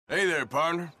Hey there,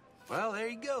 partner. Well, there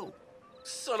you go.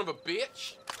 Son of a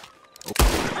bitch.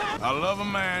 I love a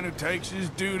man who takes his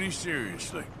duty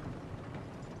seriously.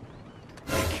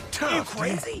 Are you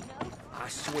crazy? I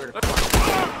swear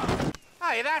to...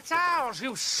 Hey, that's ours,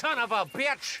 you son of a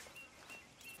bitch!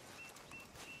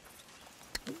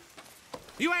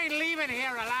 You ain't leaving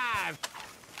here alive!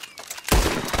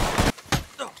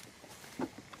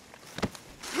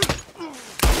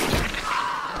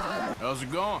 How's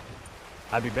it going?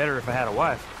 I'd be better if I had a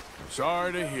wife.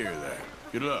 Sorry to hear that.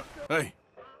 Good luck. Hey,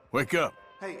 wake up.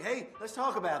 Hey, let's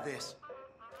talk about this.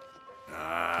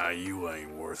 Ah, you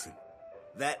ain't worth it.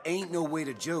 That ain't no way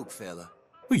to joke, fella.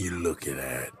 What you looking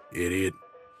at, idiot?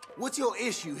 What's your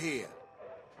issue here?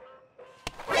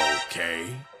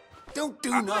 Okay. Don't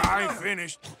do nothing. I ain't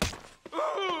finished.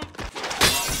 Hell,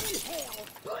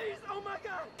 please, oh my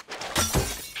God!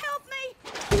 Help me!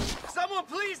 Someone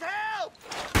please help!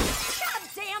 God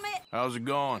damn it! How's it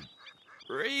going?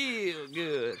 Real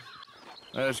good.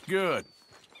 That's good.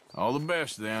 All the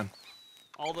best, then.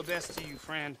 All the best to you,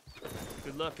 friend.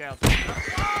 Good luck out there.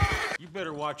 You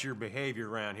better watch your behavior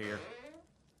around here.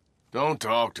 Don't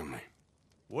talk to me.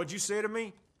 What'd you say to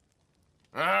me?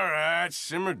 All right,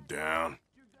 simmer down.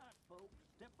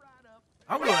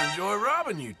 I'm gonna enjoy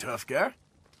robbing you, tough guy.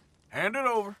 Hand it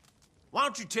over. Why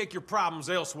don't you take your problems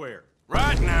elsewhere?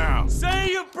 Right now.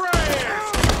 Say your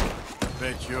prayers!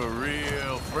 Bet you're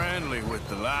real friendly with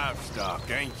the livestock,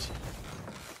 ain't you?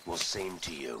 Well, same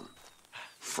to you,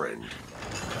 friend.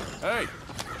 Hey,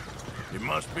 it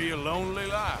must be a lonely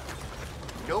life.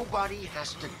 Nobody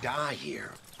has to die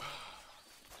here.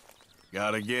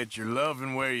 Gotta get your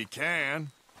loving where you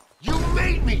can. You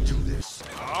made me do this!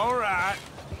 All right.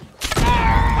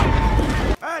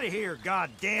 Out of here,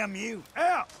 goddamn you!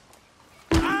 Out!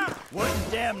 What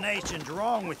in damnation's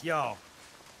wrong with y'all?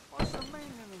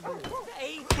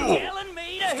 They telling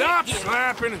me to Stop hit you.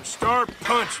 slapping and start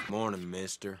punching. Morning,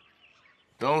 mister.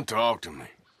 Don't talk to me.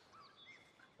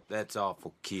 That's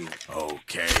awful cute.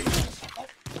 Okay.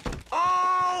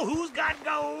 Oh, who's got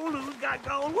gold? Who's got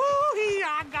gold? Woo-hee,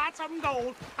 I got some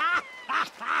gold. Ha,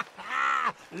 ha, ha,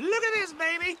 ha. Look at this,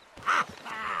 baby. Ha,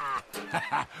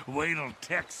 ha. Wait till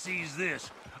Tex sees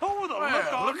this. Oh, the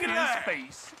look on look at his that.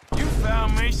 face. You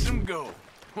found me some gold.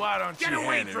 Why don't Get you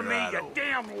away hand from it me, right you over?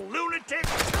 damn lunatic.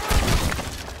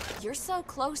 You're so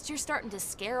close, you're starting to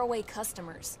scare away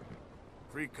customers.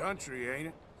 Free country, ain't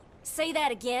it? Say that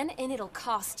again, and it'll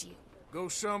cost you. Go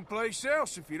someplace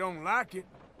else if you don't like it.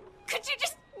 Could you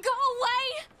just go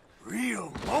away?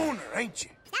 Real loner, ain't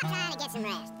you? Stop trying to get some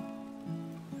rest.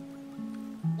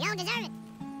 You don't deserve it.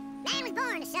 Man was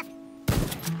born to suffer.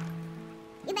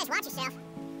 You best watch yourself,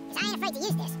 because I ain't afraid to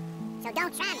use this. So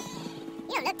don't try me.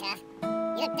 You don't look tough.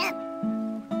 You look dumb.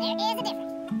 There is a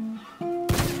difference.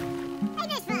 Hey,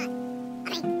 this fun. I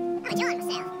mean, I'm enjoying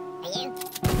myself. Are you?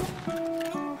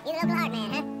 You the local hard man,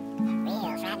 huh?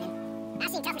 Real frightening. I've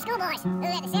seen tougher schoolboys who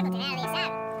let the simpleton out of the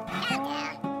asylum. Calm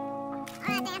down. All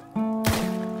right,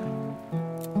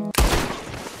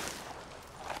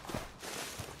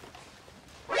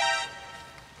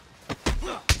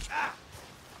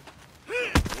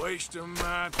 then. Wasting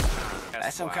my time.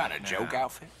 That's some kind of joke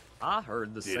outfit? I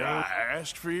heard the Did same. I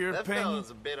ask for your opinion?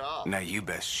 a bit off. Now you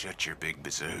best shut your big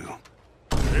bazoo.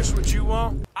 This what you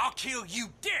want? I'll kill you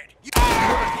dead! You've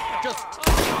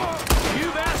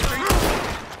asked for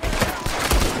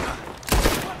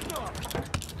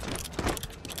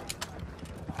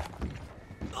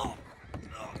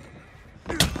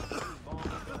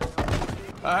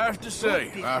I have to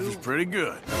say, life is pretty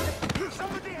good.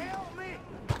 Somebody help me.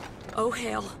 Oh,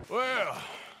 hell. Well,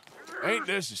 ain't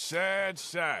this a sad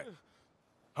sight?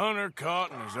 Hunter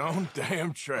caught in his own damn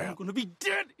I'm trap. gonna be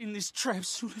dead in this trap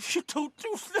soon if you don't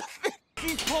do nothing.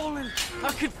 Keep pulling.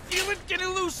 I can feel it getting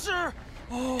looser.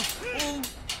 Oh.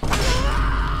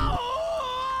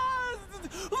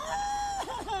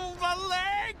 Oh, my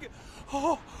leg.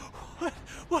 Oh,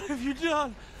 what have you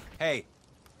done? Hey,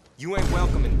 you ain't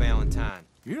welcome in Valentine.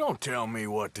 You don't tell me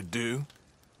what to do.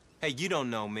 Hey, you don't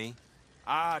know me.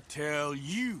 I tell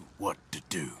you what to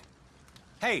do.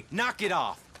 Hey, knock it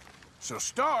off. So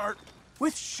start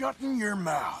with shutting your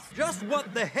mouth. Just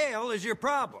what the hell is your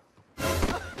problem?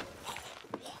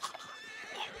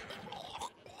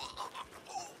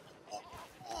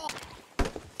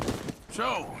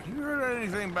 So, you heard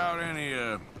anything about any,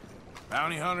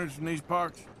 bounty hunters in these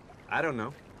parts? I don't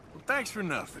know. Well, thanks for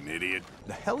nothing, idiot.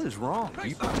 The hell is wrong?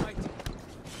 You...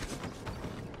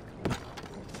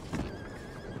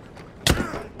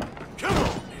 Come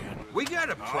on, man. We got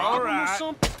a All problem or right.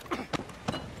 something?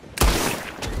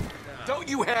 Don't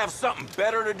you have something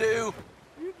better to do?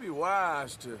 You'd be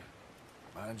wise to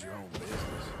mind your own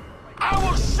business.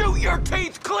 shoot your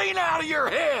teeth clean out of your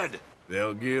head!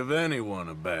 They'll give anyone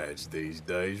a badge these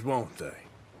days, won't they?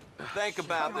 Think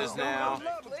about this now.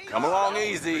 Come along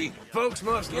easy. Folks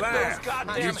must Get laugh. those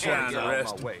goddamn You trying hands to out of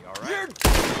arrest my him. way, all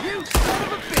right? You son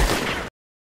of a bitch!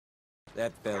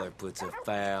 That feller puts a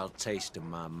foul taste in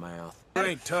my mouth. It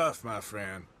ain't tough, my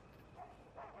friend,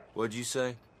 What'd you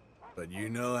say? but you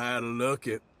know how to look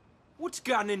it. What's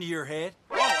gotten into your head?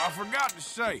 Oh, I forgot to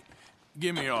say,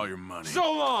 give me all your money. So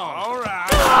long! All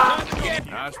right.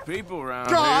 Nice people around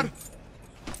here.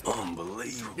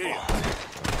 Unbelievable.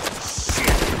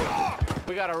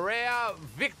 We got a rare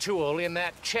victual in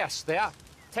that chest there.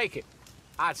 Take it.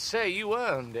 I'd say you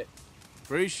earned it.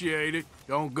 Appreciate it.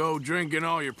 Don't go drinking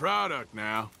all your product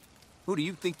now. Who do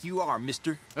you think you are,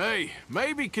 mister? Hey,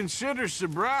 maybe consider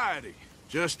sobriety.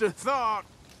 Just a thought.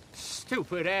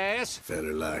 Stupid ass.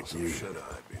 Fella like you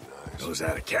knows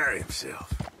how to carry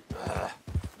himself.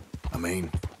 I mean,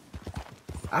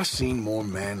 I've seen more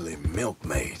manly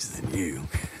milkmaids than you.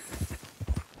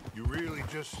 You really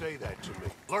just say that to me.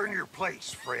 Learn your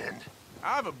place, friend.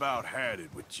 I've about had it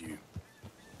with you.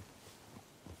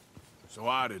 So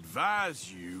I'd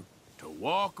advise you to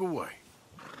walk away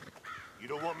You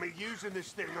don't want me using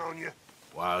this thing on you.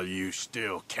 while you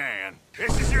still can.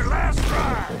 This is your last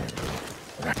try!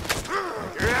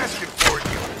 You're asking for it,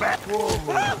 you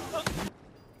fat...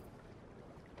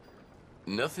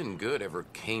 Nothing good ever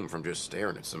came from just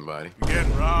staring at somebody. You're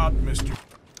getting robbed, mister.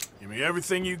 Give me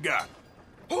everything you got.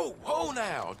 Oh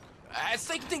now! It's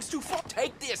taking things too far.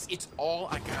 Take this. It's all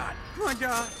I got. My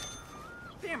God.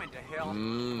 Damn it to hell.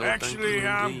 No, Actually, thank you,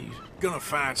 I'm indeed. gonna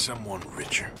find someone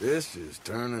richer. This is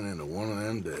turning into one of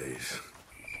them days.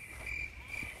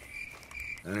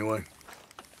 Anyway,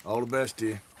 all the best to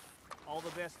you. All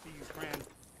the best to you, friend.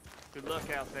 Good luck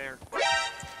out there.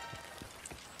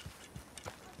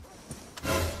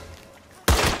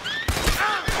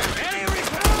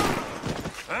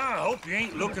 I hope you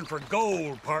ain't looking for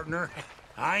gold, partner.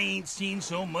 I ain't seen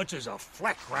so much as a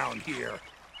fleck round here.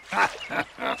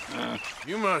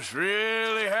 You must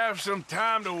really have some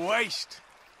time to waste.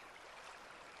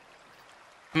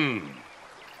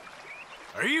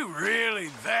 Are you really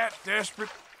that desperate?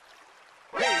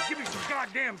 Hey, give me some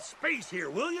goddamn space here,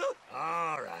 will you?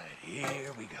 All right,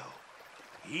 here we go.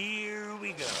 Here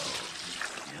we go.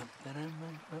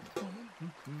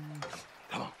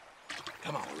 Come on.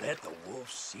 Come on, let the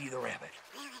wolf see the rabbit.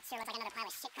 Well, that sure looks like another pile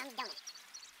of sitcoms, don't it?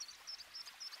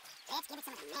 Let's give it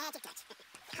some of the magic touch.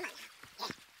 Come on now. Yeah.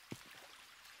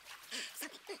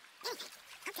 Something. Anything.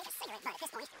 I'll take a cigarette butt at this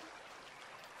point.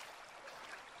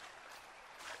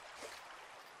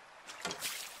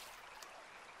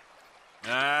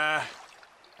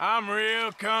 I'm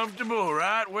real comfortable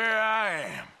right where I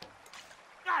am.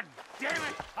 God damn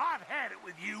it! I've had it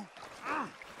with you.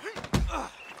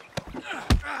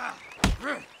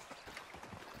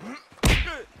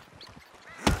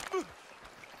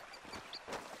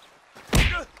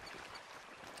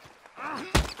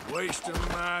 Wasting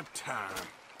my time.